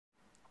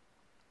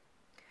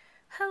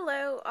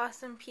Hello,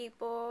 awesome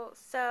people.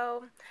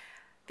 So,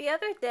 the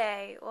other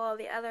day, well,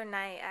 the other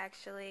night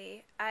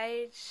actually,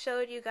 I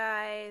showed you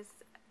guys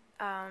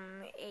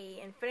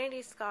a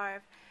infinity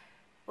scarf.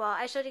 Well,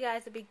 I showed you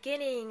guys the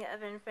beginning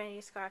of an infinity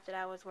scarf that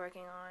I was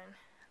working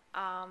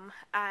on.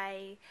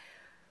 I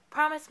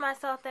promised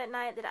myself that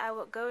night that I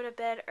would go to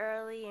bed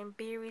early and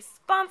be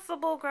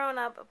responsible grown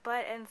up,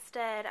 but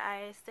instead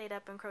I stayed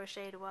up and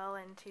crocheted well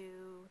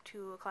into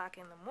 2 o'clock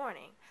in the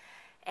morning.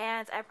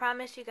 And I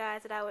promised you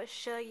guys that I would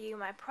show you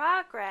my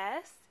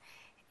progress,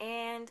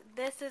 and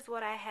this is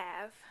what I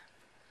have.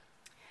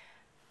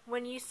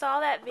 When you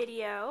saw that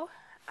video,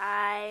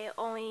 I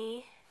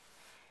only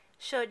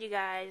showed you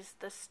guys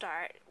the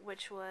start,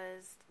 which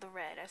was the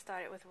red. I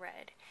started with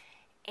red.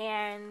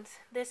 And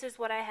this is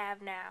what I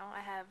have now.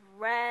 I have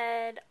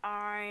red,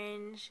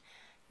 orange,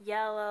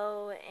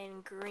 yellow,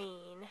 and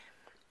green.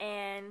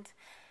 And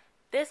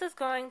this is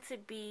going to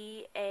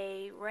be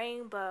a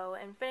rainbow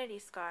infinity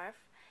scarf.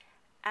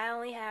 I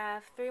only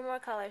have 3 more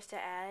colors to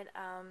add,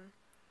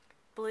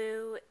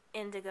 blue,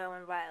 indigo,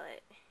 and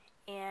violet.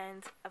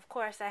 And of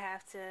course I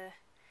have to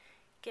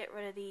get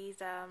rid of these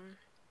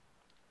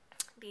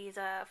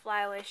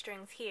flyaway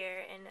strings here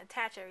and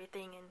attach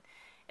everything, and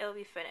it'll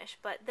be finished.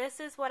 But this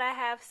is what I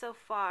have so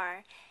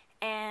far,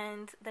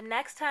 and the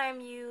next time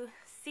you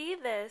see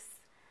this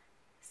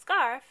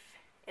scarf,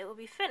 it will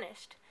be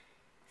finished.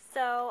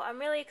 So I'm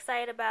really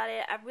excited about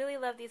it. I really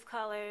love these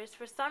colors.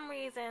 For some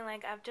reason,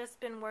 like, I've just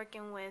been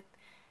working with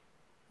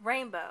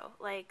rainbow,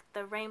 like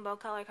the rainbow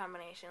color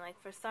combination. Like,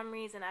 for some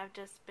reason I've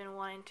just been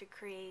wanting to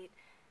create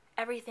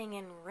everything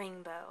in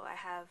rainbow. I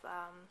have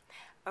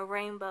a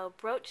rainbow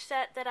brooch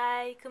set that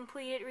I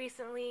completed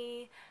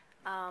recently,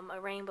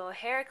 a rainbow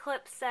hair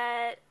clip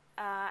set.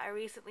 I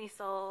recently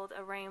sold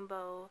a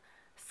rainbow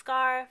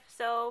scarf.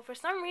 So for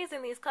some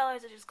reason these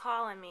colors are just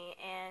calling me,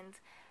 and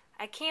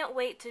I can't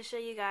wait to show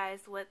you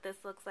guys what this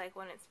looks like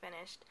when it's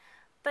finished.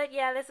 But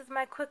yeah, this is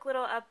my quick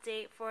little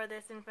update for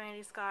this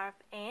infinity scarf,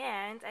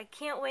 and I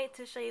can't wait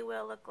to show you what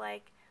it'll look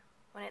like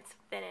when it's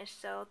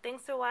finished. So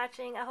thanks for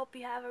watching. I hope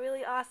you have a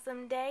really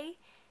awesome day,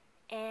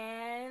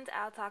 and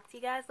I'll talk to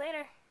you guys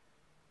later.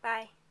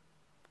 Bye.